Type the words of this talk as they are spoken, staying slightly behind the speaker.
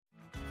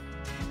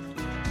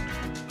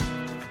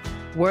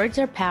Words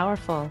are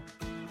powerful.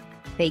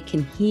 They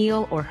can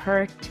heal or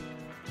hurt,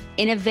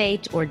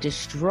 innovate or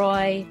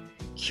destroy,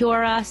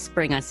 cure us,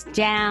 bring us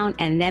down,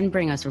 and then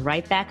bring us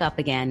right back up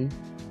again.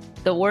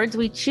 The words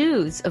we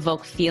choose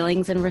evoke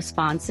feelings and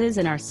responses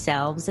in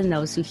ourselves and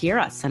those who hear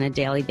us on a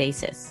daily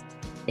basis.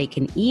 They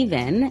can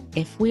even,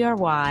 if we are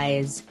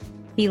wise,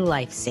 be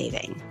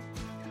life-saving.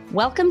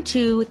 Welcome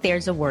to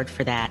There's a Word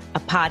for That,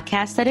 a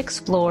podcast that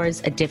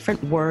explores a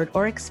different word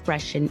or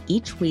expression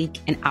each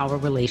week and our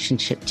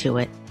relationship to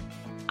it.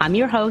 I'm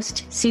your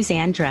host,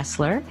 Suzanne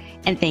Dressler,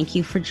 and thank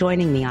you for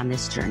joining me on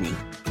this journey.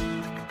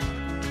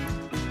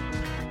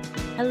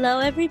 Hello,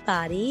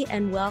 everybody,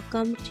 and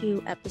welcome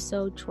to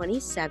episode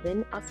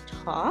 27 of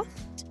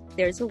Toft.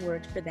 There's a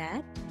word for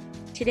that.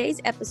 Today's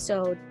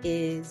episode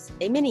is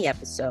a mini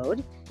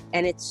episode,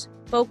 and it's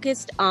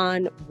focused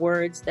on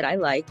words that I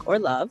like or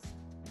love,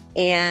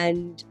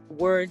 and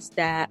words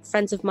that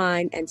friends of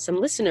mine and some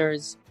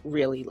listeners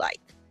really like,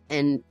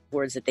 and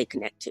words that they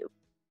connect to.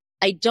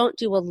 I don't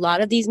do a lot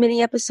of these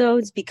mini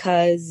episodes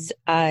because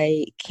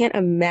I can't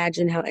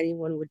imagine how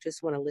anyone would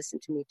just want to listen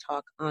to me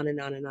talk on and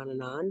on and on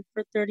and on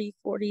for 30,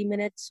 40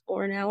 minutes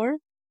or an hour.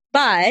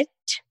 But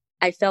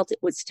I felt it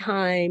was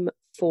time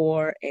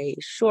for a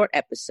short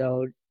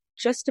episode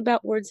just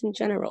about words in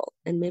general.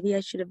 And maybe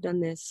I should have done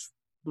this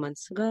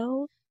months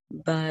ago,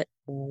 but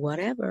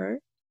whatever.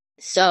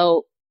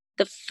 So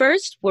the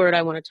first word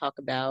I want to talk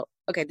about,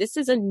 okay, this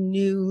is I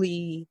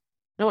don't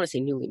want to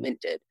say newly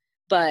minted,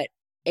 but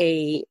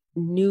a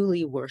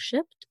newly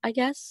worshipped, I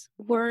guess,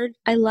 word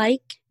I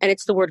like, and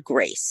it's the word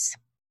grace.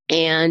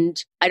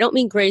 And I don't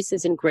mean grace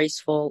as in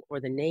graceful or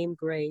the name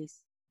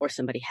grace or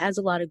somebody has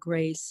a lot of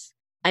grace.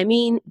 I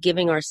mean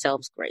giving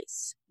ourselves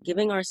grace,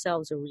 giving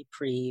ourselves a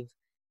reprieve,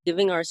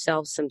 giving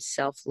ourselves some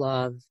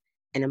self-love,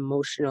 an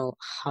emotional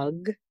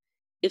hug,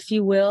 if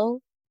you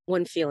will,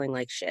 when feeling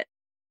like shit.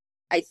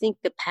 I think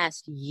the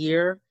past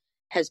year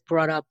has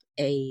brought up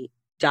a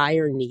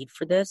dire need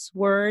for this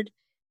word.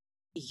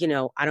 You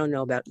know, I don't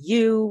know about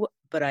you,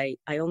 but I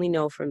only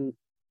know from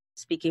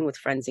speaking with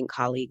friends and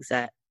colleagues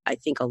that I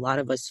think a lot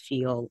of us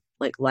feel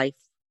like life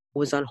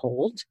was on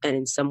hold. And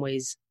in some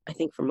ways, I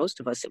think for most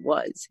of us, it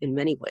was in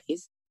many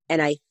ways.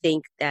 And I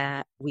think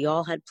that we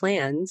all had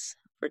plans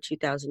for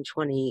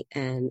 2020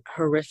 and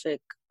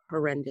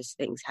horrendous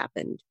things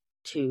happened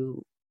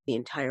to the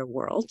entire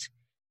world.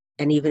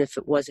 And even if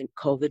it wasn't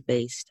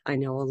COVID-based, I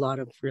know a lot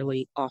of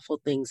really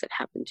awful things that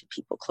happened to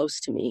people close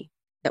to me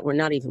that were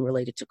not even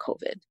related to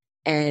COVID.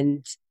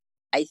 And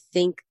I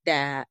think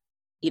that,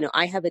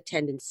 I have a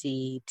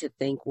tendency to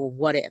think, well,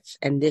 what if?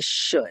 And this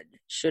should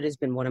has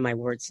been one of my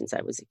words since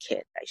I was a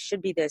kid. I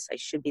should be this, I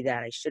should be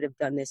that. I should have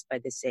done this by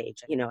this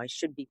age. I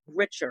should be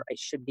richer. I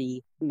should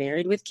be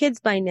married with kids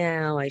by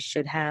now. I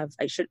should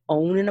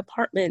own an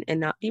apartment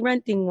and not be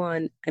renting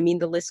one. I mean,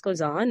 the list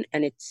goes on,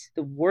 and it's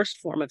the worst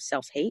form of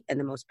self-hate and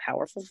the most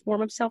powerful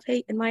form of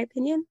self-hate, in my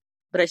opinion,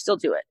 but I still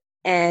do it.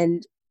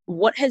 And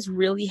what has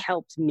really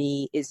helped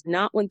me is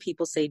not when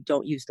people say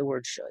don't use the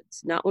word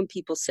shoulds, not when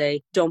people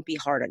say don't be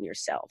hard on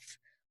yourself,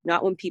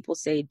 not when people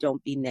say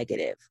don't be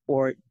negative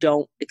or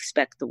don't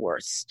expect the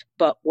worst.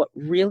 But what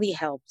really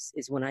helps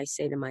is when I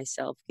say to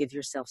myself, give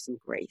yourself some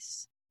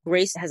grace.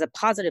 Grace has a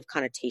positive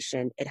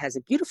connotation. It has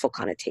a beautiful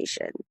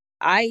connotation.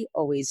 I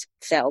always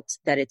felt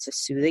that it's a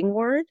soothing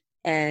word,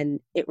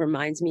 and it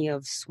reminds me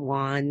of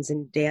swans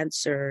and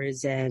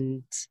dancers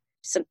and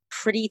some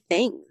pretty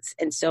things.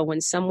 And so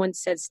when someone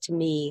says to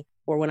me,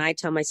 or when I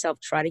tell myself,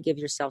 try to give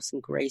yourself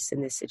some grace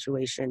in this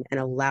situation and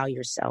allow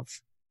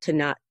yourself to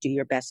not do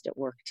your best at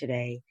work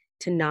today,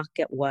 to not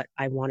get what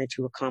I wanted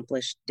to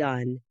accomplish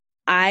done,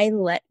 I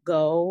let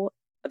go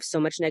of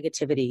so much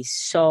negativity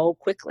so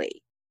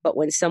quickly. But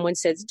when someone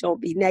says,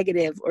 don't be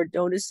negative or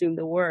don't assume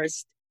the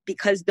worst,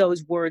 because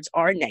those words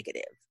are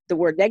negative, the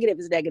word negative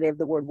is negative,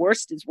 the word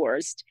worst is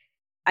worst,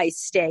 I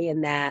stay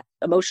in that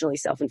emotionally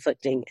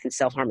self-inflicting and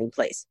self-harming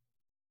place.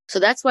 So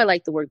that's why I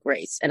like the word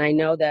grace. And I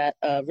know that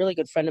a really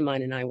good friend of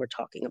mine and I were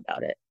talking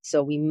about it.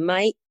 So we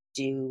might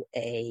do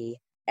a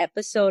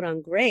episode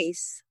on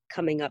grace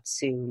coming up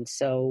soon.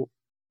 So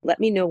let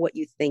me know what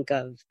you think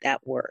of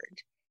that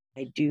word.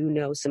 I do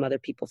know some other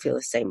people feel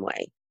the same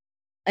way.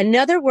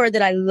 Another word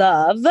that I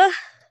love,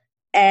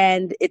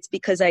 and it's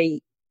because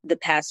the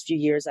past few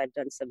years I've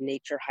done some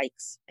nature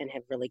hikes and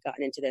have really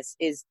gotten into this,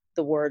 is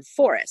the word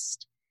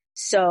forest.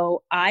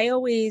 So I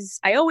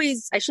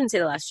shouldn't say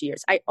the last few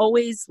years, I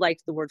always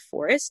liked the word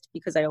forest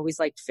because I always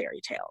liked fairy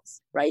tales,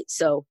 right?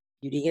 So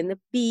Beauty and the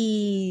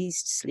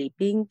Beast,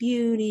 Sleeping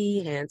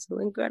Beauty, Hansel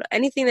and Gretel,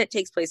 anything that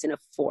takes place in a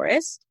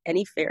forest,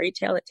 any fairy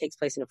tale that takes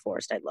place in a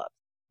forest, I love.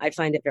 I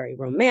find it very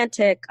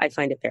romantic. I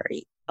find it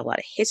a lot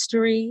of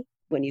history.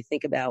 When you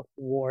think about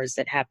wars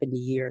that happened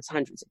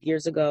hundreds of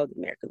years ago, the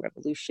American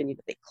Revolution,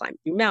 they'd climb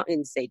through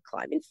mountains, they'd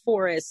climb in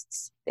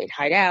forests, they'd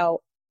hide out.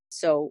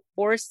 So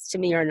forests to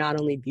me are not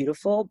only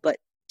beautiful, but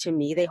to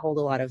me, they hold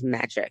a lot of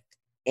magic.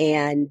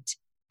 And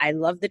I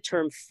love the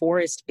term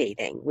forest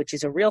bathing, which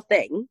is a real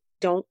thing.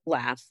 Don't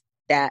laugh.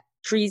 That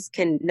trees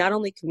can not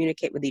only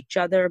communicate with each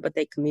other, but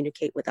they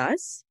communicate with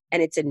us.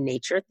 And it's a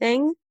nature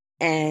thing.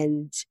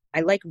 And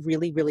I like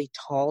really, really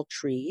tall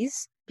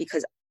trees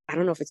because I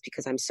don't know if it's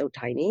because I'm so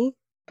tiny,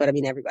 but I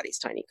mean, everybody's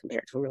tiny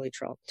compared to a really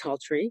tall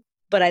tree.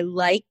 But I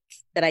like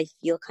that I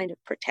feel kind of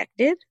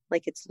protected,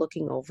 like it's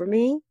looking over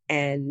me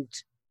and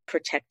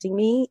protecting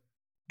me.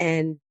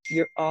 And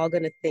you're all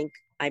going to think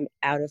I'm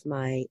out of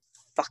my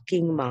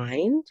fucking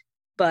mind.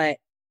 But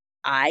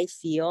I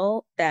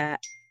feel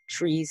that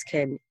trees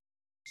can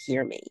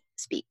hear me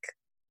speak,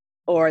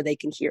 or they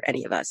can hear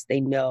any of us. They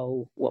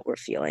know what we're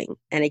feeling.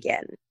 And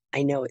again,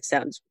 I know it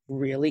sounds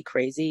really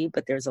crazy,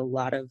 but there's a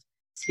lot of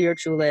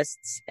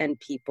spiritualists and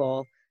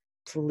people.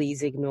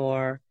 Please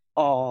ignore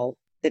all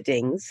the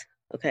dings.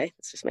 Okay,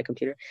 it's just my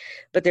computer.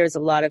 But there's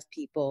a lot of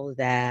people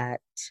that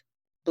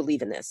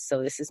believe in this.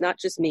 So this is not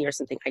just me or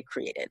something I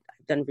created.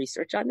 I've done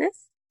research on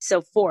this.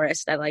 So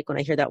forest, I like when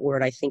I hear that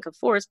word, I think of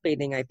forest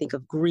bathing, I think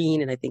of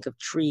green, and I think of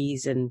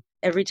trees. And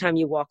every time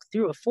you walk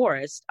through a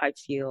forest, I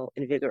feel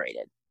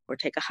invigorated. Or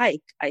take a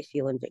hike, I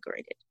feel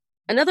invigorated.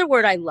 Another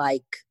word I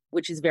like,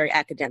 which is a very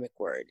academic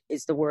word,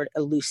 is the word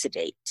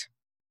elucidate.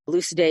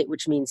 Elucidate,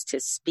 which means to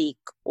speak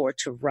or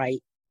to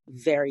write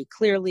very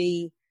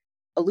clearly,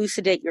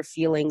 elucidate your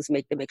feelings,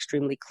 make them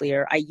extremely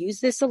clear. I use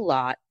this a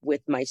lot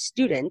with my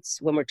students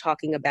when we're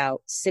talking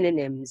about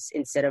synonyms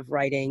instead of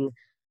writing,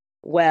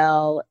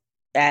 well,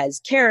 as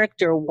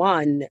character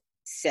one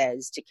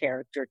says to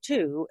character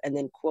two, and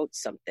then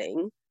quotes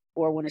something,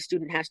 or when a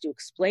student has to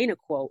explain a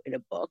quote in a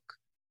book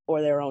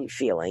or their own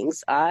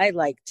feelings, I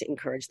like to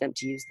encourage them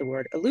to use the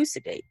word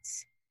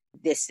elucidates.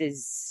 This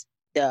is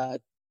the,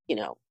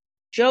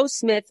 Joe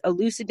Smith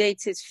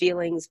elucidates his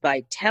feelings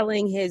by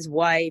telling his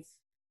wife,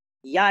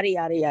 yada,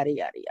 yada, yada,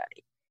 yada,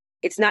 yada.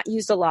 It's not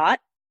used a lot,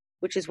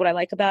 which is what I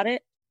like about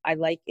it. I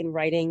like in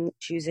writing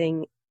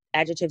choosing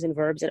adjectives and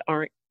verbs that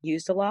aren't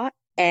used a lot.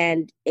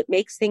 And it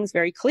makes things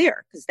very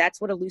clear because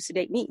that's what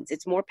elucidate means.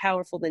 It's more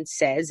powerful than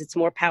says. It's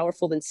more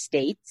powerful than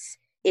states.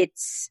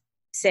 It's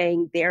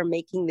saying they're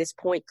making this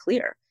point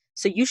clear.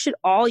 So you should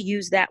all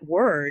use that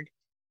word,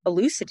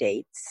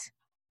 elucidates,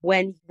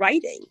 when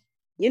writing.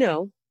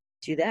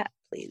 Do that,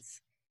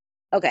 please.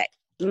 Okay.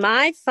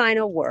 My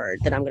final word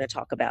that I'm going to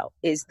talk about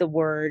is the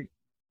word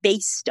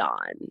based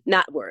on,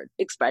 not word,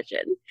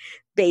 expression,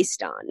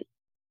 based on.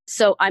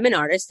 So I'm an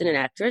artist and an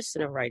actress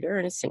and a writer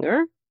and a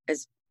singer,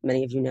 as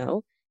many of you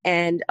know.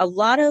 And a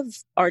lot of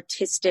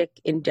artistic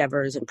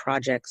endeavors and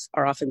projects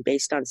are often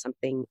based on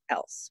something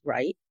else,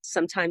 right?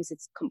 Sometimes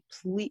it's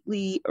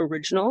completely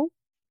original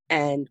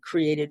and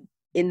created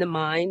in the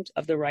mind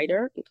of the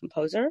writer and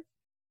composer.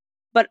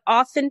 But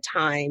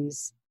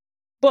oftentimes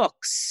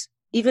books,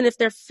 even if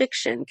they're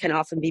fiction, can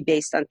often be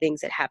based on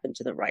things that happened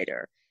to the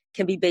writer,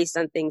 can be based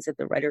on things that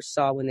the writer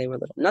saw when they were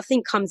little.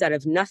 Nothing comes out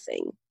of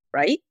nothing,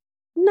 right?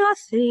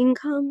 Nothing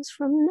comes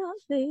from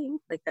nothing.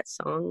 Like that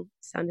song,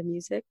 Sound of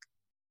Music.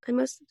 I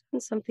must have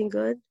done something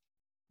good.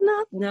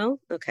 No?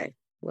 Okay.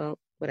 Well,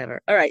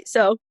 whatever. All right.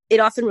 So it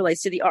often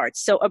relates to the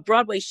arts. So a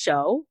Broadway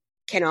show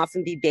can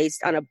often be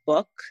based on a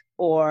book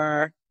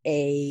or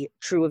a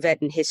true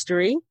event in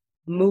history.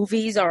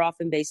 Movies are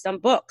often based on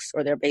books,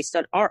 or they're based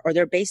on art, or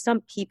they're based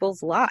on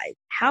people's lives.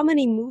 How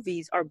many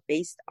movies are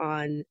based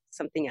on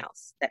something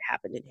else that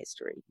happened in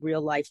history?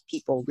 Real life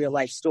people, real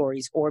life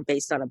stories, or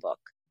based on a book,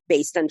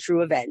 based on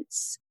true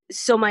events.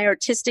 So my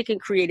artistic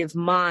and creative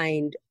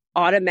mind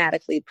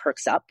automatically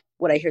perks up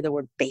when I hear the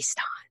word based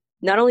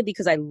on. Not only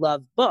because I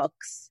love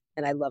books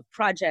and I love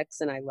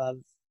projects and I love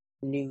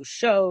new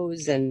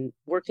shows and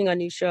working on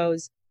new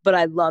shows, but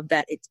I love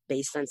that it's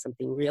based on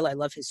something real. I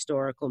love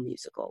historical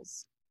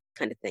musicals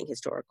kind of thing,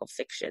 historical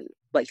fiction,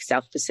 like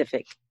South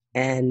Pacific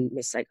and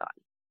Miss Saigon.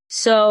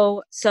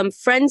 So some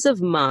friends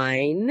of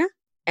mine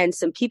and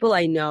some people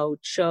I know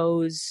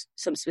chose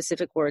some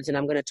specific words, and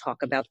I'm going to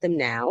talk about them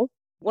now.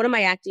 One of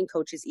my acting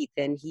coaches,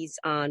 Ethan, he's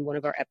on one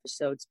of our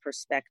episodes,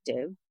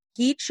 Perspective.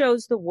 He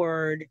chose the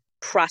word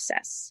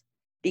process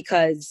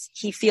because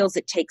he feels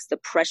it takes the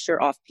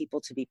pressure off people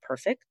to be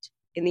perfect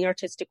in the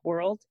artistic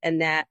world.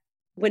 And that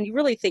when you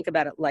really think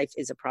about it, life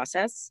is a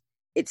process.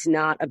 It's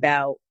not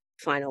about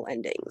final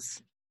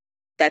endings.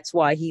 That's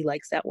why he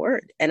likes that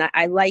word. And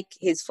I like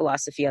his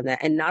philosophy on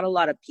that. And not a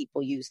lot of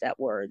people use that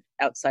word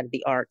outside of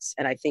the arts.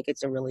 And I think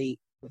it's a really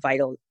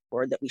vital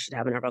word that we should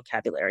have in our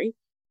vocabulary.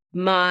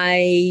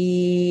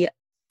 My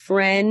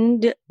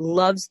friend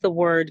loves the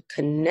word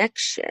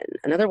connection.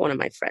 Another one of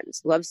my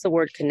friends loves the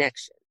word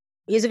connection.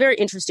 He has a very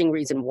interesting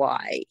reason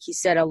why. He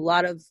said a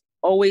lot of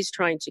always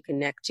trying to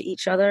connect to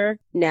each other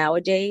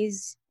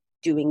nowadays,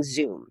 doing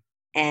Zoom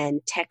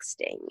and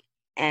texting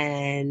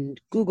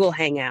and Google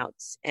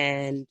Hangouts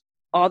and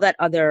all that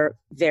other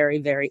very,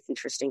 very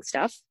interesting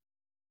stuff.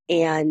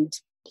 And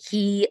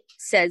he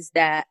says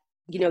that,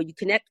 you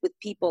connect with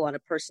people on a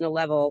personal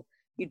level.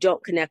 You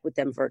don't connect with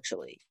them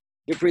virtually.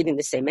 You're breathing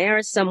the same air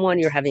as someone.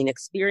 You're having an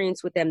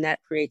experience with them that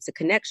creates a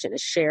connection, a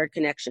shared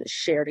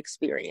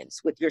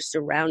experience with your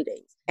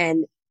surroundings.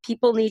 And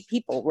people need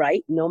people,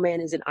 right? No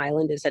man is an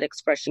island, as that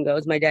expression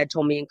goes. My dad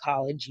told me in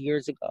college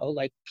years ago,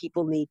 like,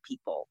 people need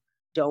people.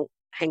 Don't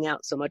hang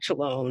out so much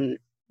alone,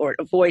 or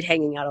avoid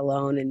hanging out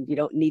alone, and you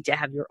don't need to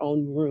have your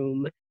own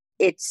room.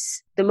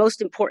 it's the most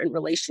important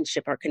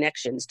relationship, our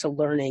connections to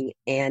learning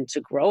and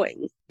to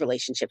growing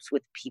relationships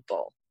with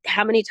people.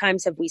 How many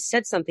times have we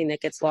said something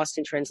that gets lost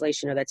in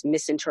translation or that's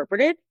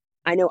misinterpreted?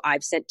 I know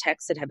I've sent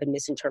texts that have been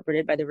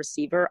misinterpreted by the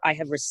receiver. I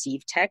have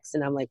received texts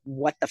and I'm like,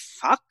 what the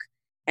fuck?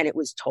 And it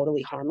was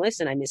totally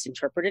harmless and I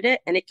misinterpreted it.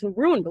 And it can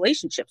ruin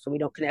relationships when we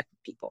don't connect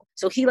with people.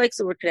 So he likes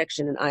the word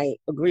connection and I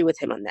agree with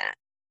him on that.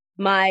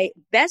 My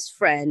best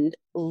friend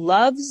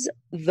loves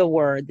the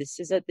word, this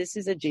is a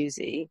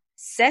doozy,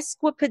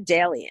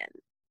 sesquipedalian,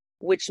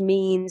 which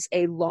means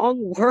a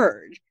long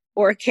word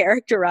or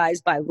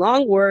characterized by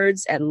long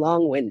words and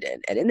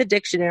long-winded. And in the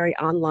dictionary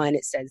online,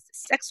 it says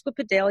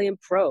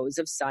sesquipedalian prose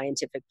of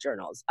scientific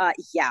journals.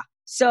 Yeah.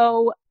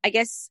 So I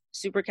guess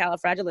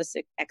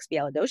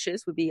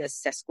supercalifragilisticexpialidocious would be a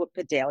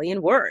sesquipedalian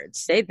word.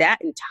 Say that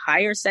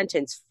entire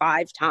sentence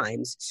 5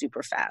 times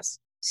super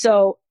fast.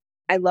 So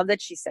I love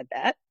that she said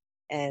that.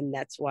 And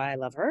that's why I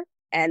love her.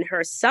 And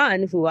her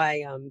son, who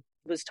I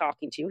was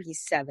talking to,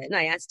 he's 7.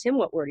 I asked him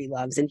what word he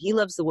loves, and he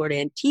loves the word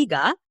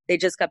Antigua. They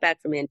just got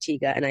back from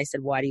Antigua, and I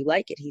said, why do you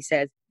like it? He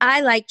says, I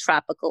like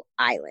tropical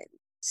island.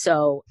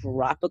 So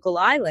tropical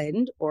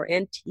island or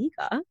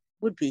Antigua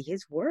would be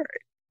his word,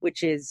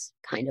 which is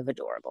kind of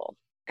adorable.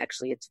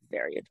 Actually, it's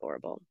very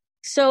adorable.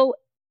 So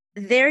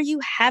there you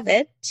have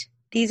it.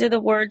 These are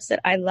the words that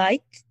I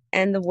like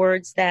and the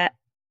words that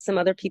some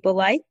other people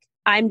like.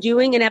 I'm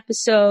doing an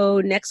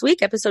episode next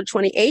week. Episode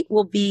 28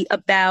 will be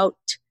about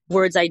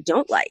words I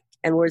don't like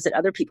and words that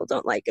other people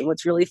don't like. And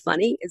what's really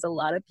funny is a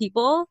lot of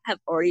people have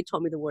already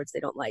told me the words they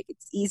don't like.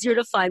 It's easier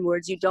to find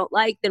words you don't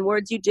like than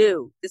words you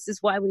do. This is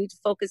why we need to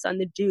focus on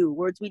the do,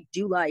 words we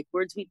do like,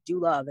 words we do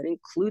love, and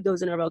include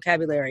those in our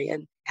vocabulary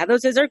and have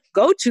those as our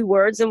go-to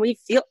words. And we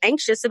feel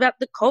anxious about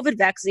the COVID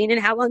vaccine and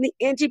how long the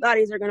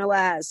antibodies are going to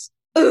last.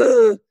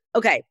 Ugh.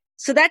 Okay.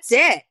 So that's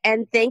it.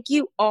 And thank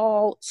you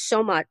all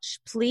so much.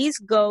 Please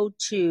go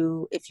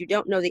to, if you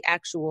don't know the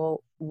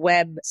actual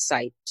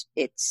website,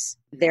 it's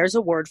there's a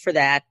word for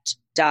that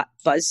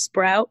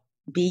 .buzzsprout,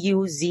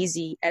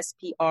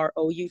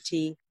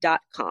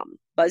 BUZZSPROUT.com,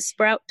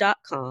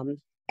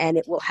 buzzsprout.com. And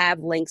it will have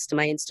links to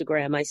my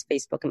Instagram, my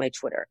Facebook, and my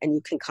Twitter. And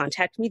you can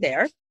contact me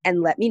there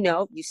and let me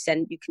know. You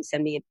can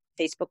send me a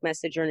Facebook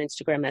message or an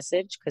Instagram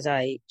message because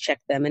I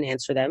check them and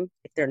answer them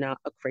if they're not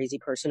a crazy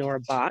person or a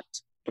bot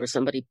or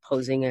somebody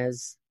posing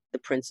as the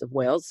Prince of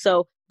Wales.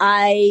 So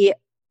I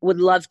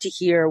would love to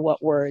hear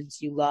what words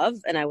you love,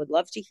 and I would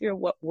love to hear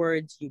what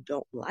words you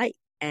don't like.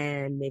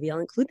 And maybe I'll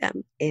include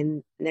them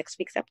in next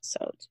week's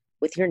episode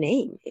with your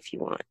name if you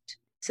want.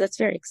 So that's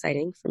very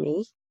exciting for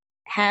me.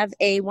 Have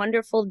a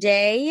wonderful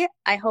day.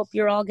 I hope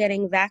you're all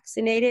getting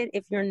vaccinated.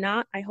 If you're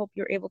not, I hope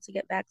you're able to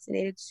get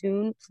vaccinated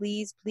soon.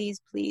 Please, please,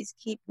 please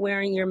keep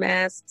wearing your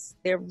masks.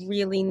 They're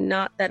really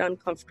not that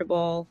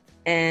uncomfortable.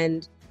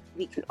 And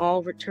we can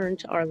all return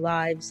to our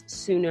lives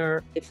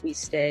sooner if we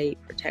stay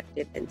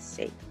protected and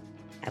safe.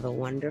 Have a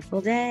wonderful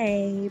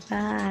day.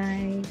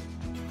 Bye.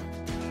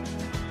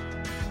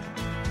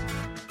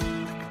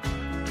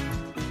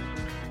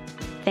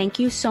 Thank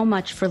you so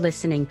much for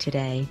listening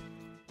today.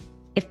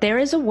 If there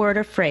is a word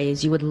or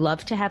phrase you would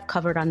love to have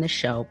covered on the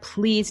show,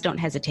 please don't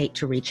hesitate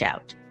to reach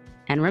out.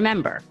 And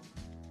remember,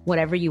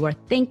 whatever you are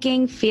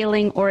thinking,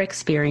 feeling, or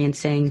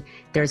experiencing,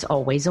 there's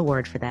always a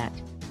word for that.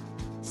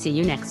 See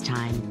you next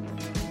time.